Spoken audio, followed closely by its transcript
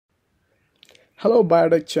Hello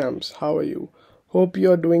biotech champs, how are you? Hope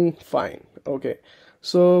you are doing fine. Okay,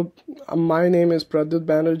 so my name is Pradyut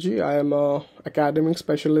Banerjee. I am a academic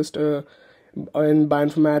specialist in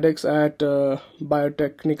bioinformatics at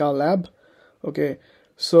Biotechnical Lab. Okay,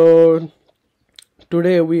 so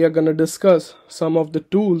today we are going to discuss some of the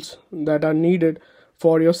tools that are needed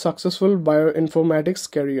for your successful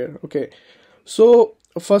bioinformatics career. Okay, so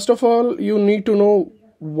first of all, you need to know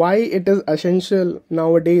why it is essential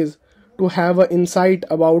nowadays to have an insight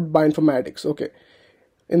about bioinformatics. Okay,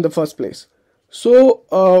 in the first place. So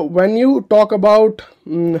when you talk about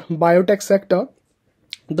biotech sector,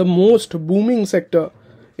 the most booming sector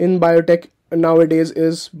in biotech nowadays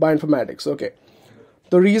is bioinformatics. Okay,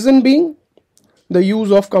 the reason being the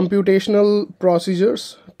use of computational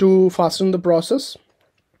procedures to fasten the process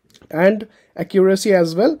and accuracy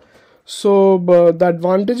as well. So the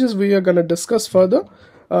advantages we are going to discuss further.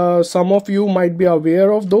 Some of you might be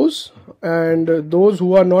aware of those, and those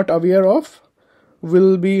who are not aware of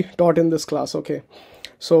will be taught in this class. Okay,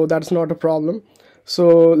 so that's not a problem.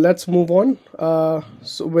 So let's move on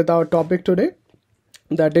with our topic today,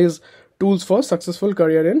 that is tools for successful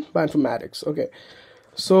career in bioinformatics. Okay,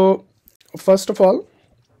 so first of all,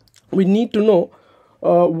 we need to know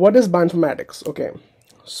what is bioinformatics. Okay,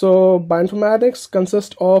 so bioinformatics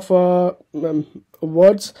consists of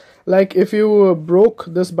words like, if you broke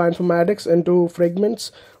this bioinformatics into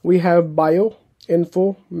fragments, we have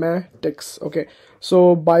bioinformatics. Okay,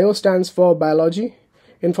 so bio stands for biology,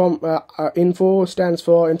 info stands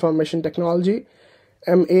for information technology,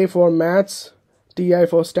 MA for maths, TI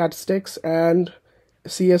for statistics, and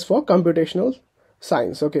CS for computational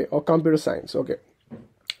science. Okay, or computer science. Okay,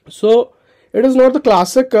 so it is not the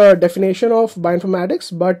classic definition of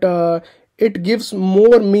bioinformatics, but it gives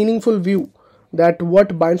more meaningful view that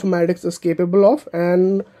what bioinformatics is capable of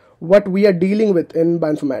and what we are dealing with in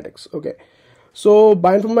bioinformatics. Okay, so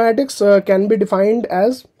bioinformatics can be defined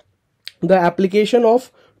as the application of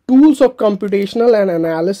tools of computational and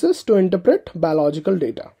analysis to interpret biological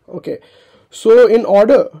data. Okay, so in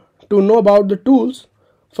order to know about the tools,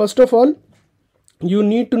 first of all, you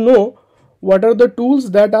need to know what are the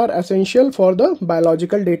tools that are essential for the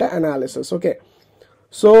biological data analysis. Okay,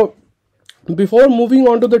 so before moving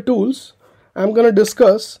on to the tools, I'm going to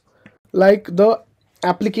discuss like the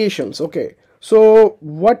applications. Okay, so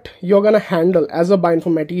what you're going to handle as a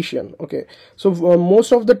bioinformatician. Okay, so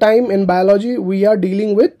most of the time in biology we are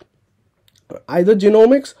dealing with either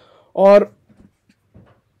genomics or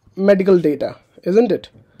medical data, isn't it?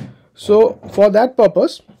 So for that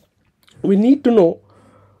purpose, we need to know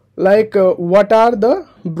like what are the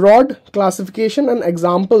broad classification and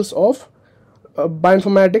examples of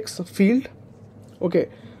bioinformatics field. Okay,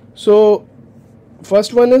 so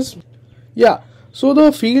first one is, so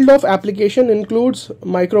the field of application includes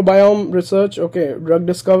microbiome research, okay, drug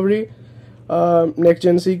discovery, next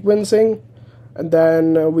gen sequencing, and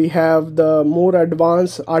then we have the more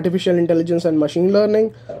advanced artificial intelligence and machine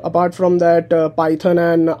learning. Apart from that, Python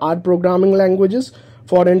and R programming languages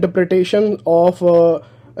for interpretation of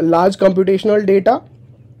large computational data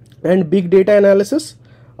and big data analysis.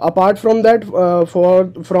 Apart from that,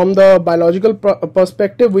 from the biological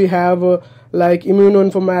perspective, we have like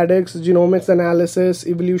immunoinformatics, genomics analysis,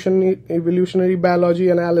 evolutionary biology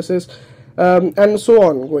analysis, and so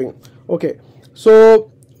on going. Okay,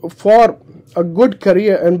 so for a good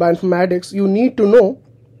career in bioinformatics, you need to know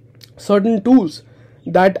certain tools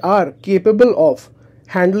that are capable of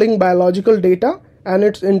handling biological data and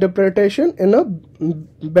its interpretation in a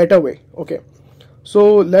better way. Okay,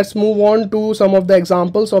 so let's move on to some of the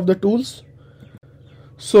examples of the tools.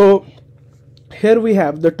 So here we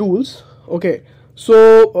have the tools. Okay,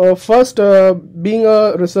 so first, being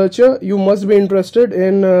a researcher, you must be interested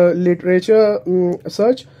in literature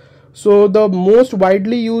search. So the most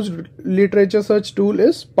widely used literature search tool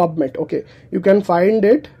is PubMed. Okay, you can find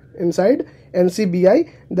it inside NCBI,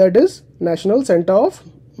 that is National Center of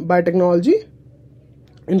Biotechnology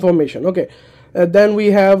Information. Okay, then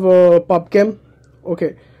we have PubChem.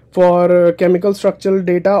 Okay, for chemical structural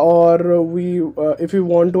data, or if we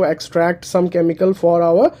want to extract some chemical for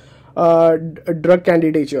our drug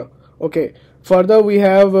candidature. Okay, further we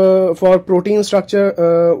have for protein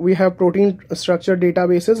structure, we have protein structure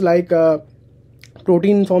databases like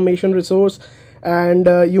protein information resource and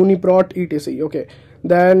UniProt etc. Okay,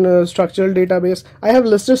 then structural database, I have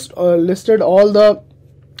listed all the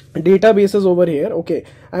databases over here. Okay,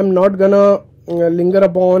 I'm not gonna linger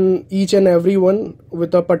upon each and every one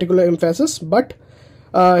with a particular emphasis, but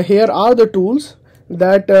here are the tools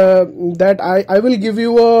that I will give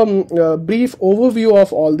you a brief overview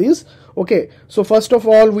of all these. Okay, so first of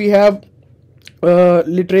all, we have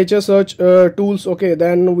literature search tools. Okay,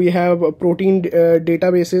 then we have protein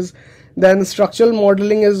databases. Then structural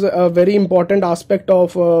modeling is a very important aspect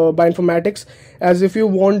of bioinformatics, as if you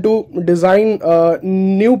want to design a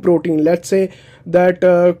new protein, let's say that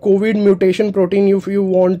COVID mutation protein, if you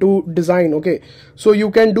want to design, okay, so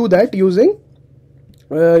you can do that using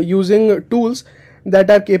tools that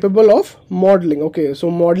are capable of modeling. Okay,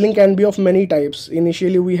 so modeling can be of many types.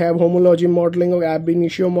 Initially we have homology modeling or ab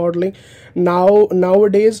initio modeling.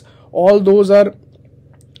 Nowadays all those are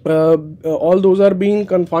being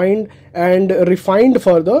confined and refined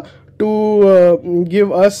further to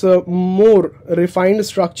give us more refined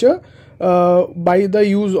structure by the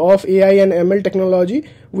use of AI and ML technology.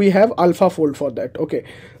 We have AlphaFold for that. Okay,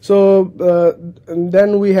 so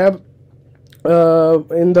then we have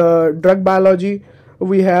in the drug biology,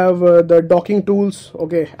 we have the docking tools.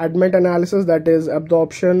 Okay, ADMET analysis, that is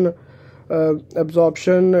absorption,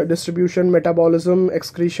 distribution, metabolism,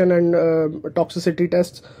 excretion, and toxicity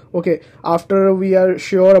tests. Okay, after we are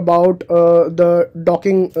sure about the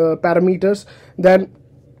docking parameters,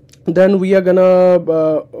 then we are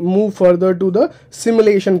gonna move further to the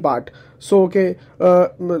simulation part. So okay,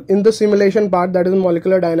 in the simulation part, that is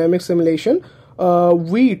molecular dynamics simulation,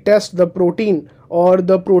 we test the protein or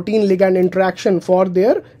the protein ligand interaction for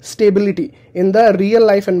their stability in the real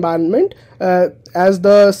life environment. As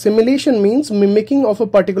the simulation means mimicking of a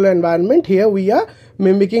particular environment, here we are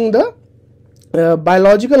mimicking the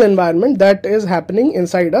biological environment that is happening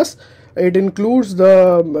inside us. It includes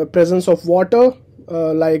the presence of water,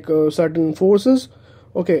 like certain forces,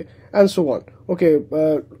 okay, and so on. Okay,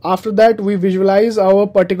 after that we visualize our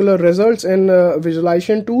particular results in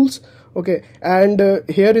visualization tools. Okay, and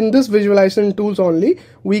here in this visualization tools only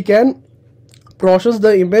we can process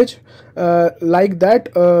the image like that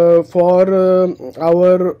for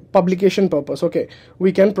our publication purpose. Okay,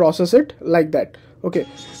 we can process it like that. Okay,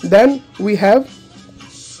 then we have,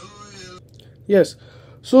 yes,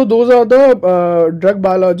 so those are the drug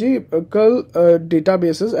biological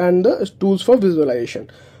databases and the tools for visualization.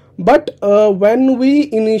 But when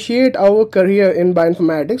we initiate our career in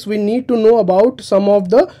bioinformatics, we need to know about some of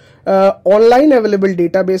the online available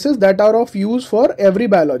databases that are of use for every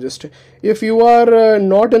biologist. If you are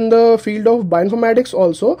not in the field of bioinformatics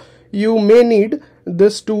also, you may need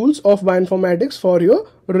these tools of bioinformatics for your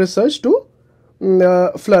research to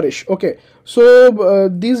flourish. Okay, so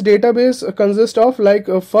these database consist of, like,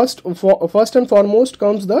 first and foremost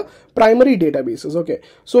comes the primary databases. Okay,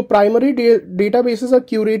 so primary databases are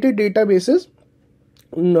curated databases,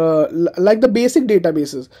 like the basic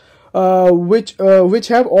databases, which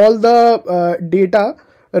have all the data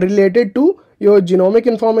related to your genomic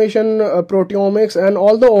information, proteomics, and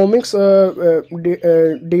all the omics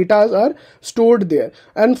data are stored there.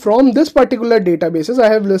 And from this particular databases, I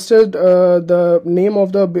have listed the name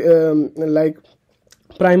of the like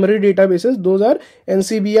primary databases. Those are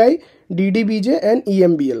NCBI, DDBJ, and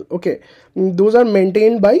EMBL. Okay, those are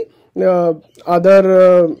maintained by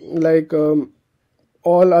other like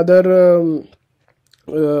all other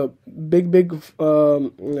big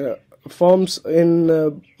firms in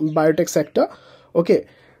biotech sector. Okay,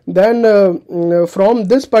 then from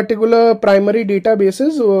this particular primary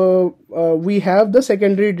databases we have the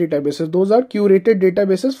secondary databases. Those are curated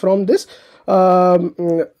databases from this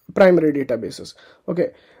primary databases.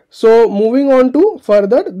 Okay, so moving on to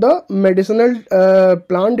further the medicinal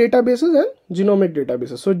plant databases and genomic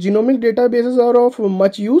databases. So genomic databases are of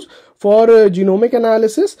much use for genomic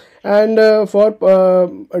analysis, and for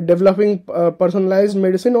developing personalized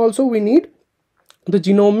medicine also we need the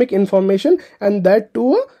genomic information, and that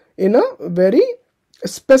too in a very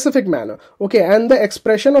specific manner. Okay, and the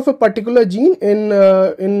expression of a particular gene in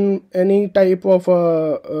any type of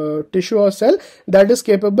tissue or cell, that is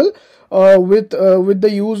capable with the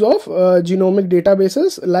use of genomic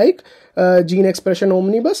databases like gene expression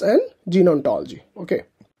omnibus and gene ontology. Okay,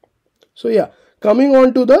 so yeah, coming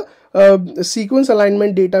on to the sequence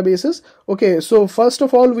alignment databases. Okay, so first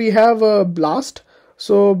of all we have BLAST.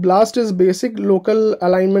 So BLAST is basic local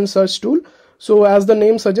alignment search tool. So as the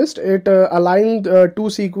name suggests, it aligned two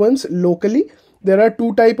sequence locally. There are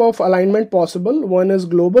two type of alignment possible. One is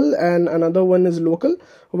global and another one is local.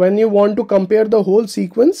 When you want to compare the whole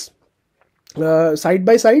sequence side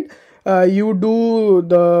by side, you do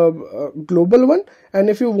the global one, and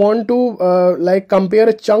if you want to like compare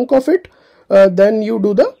a chunk of it, then you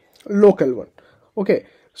do the local one. Okay,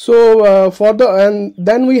 so and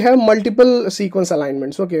then we have multiple sequence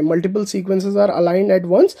alignments. Okay, multiple sequences are aligned at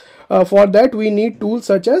once. For that we need tools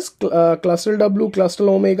such as Clustal W, Clustal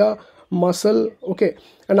Omega, Muscle. Okay,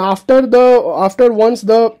 and once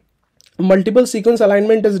the multiple sequence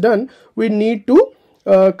alignment is done, we need to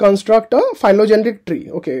construct a phylogenetic tree.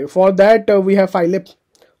 Okay, for that we have phylip.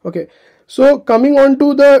 Okay, so coming on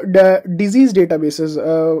to the disease databases,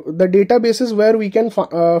 the databases where we can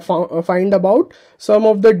find about some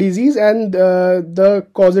of the disease and the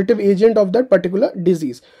causative agent of that particular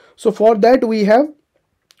disease. So for that we have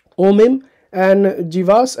OMIM and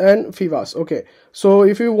GWAS and FIWAS. Okay, so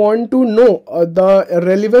if you want to know the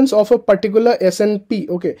relevance of a particular SNP,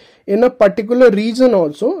 okay, in a particular region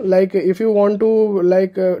also, like if you want to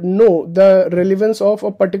know the relevance of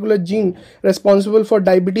a particular gene responsible for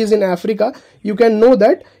diabetes in Africa, you can know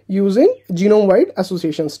that using genome-wide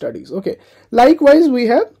association studies. Okay, likewise we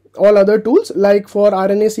have all other tools, like for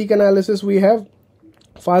RNA-seq analysis we have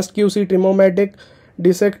FastQC, Trimomatic,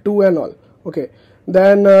 Dissect2 and all. Okay,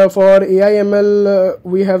 then for AI/ML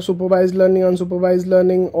we have supervised learning, unsupervised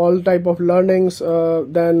learning, all type of learnings.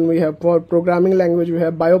 Then we have for programming language we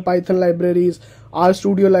have BioPython libraries,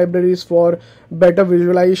 RStudio libraries for better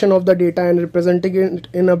visualization of the data and representing it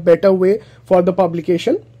in a better way for the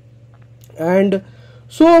publication. And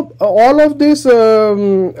so all of these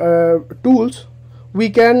tools we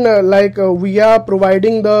can we are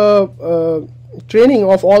providing the training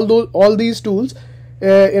of all these tools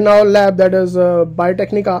in our lab, that is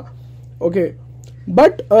Biotechnica. Okay,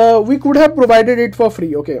 but we could have provided it for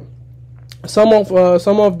free. Okay, some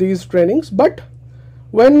of these trainings, but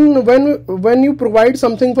when you provide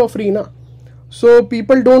something for free na, so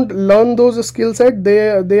people don't learn those skill set.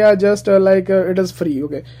 They are just it is free.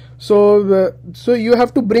 Okay, so so you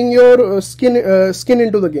have to bring your skin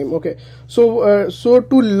into the game. Okay, so so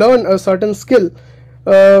to learn a certain skill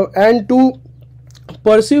and to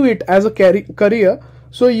pursue it as a career,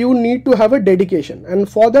 so you need to have a dedication, and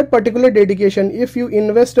for that particular dedication, if you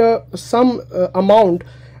invest some amount,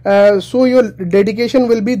 so your dedication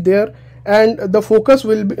will be there and the focus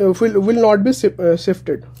will not be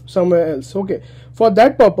shifted somewhere else. Okay, for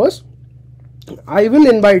that purpose I will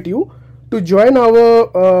invite you to join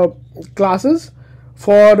our classes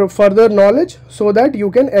for further knowledge, so that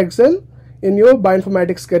you can excel in your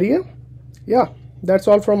bioinformatics career. Yeah, that's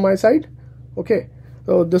all from my side. Okay,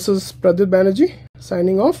 so this is Pradyut Banerjee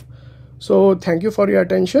signing off. So thank you for your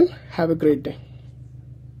attention. Have a great day.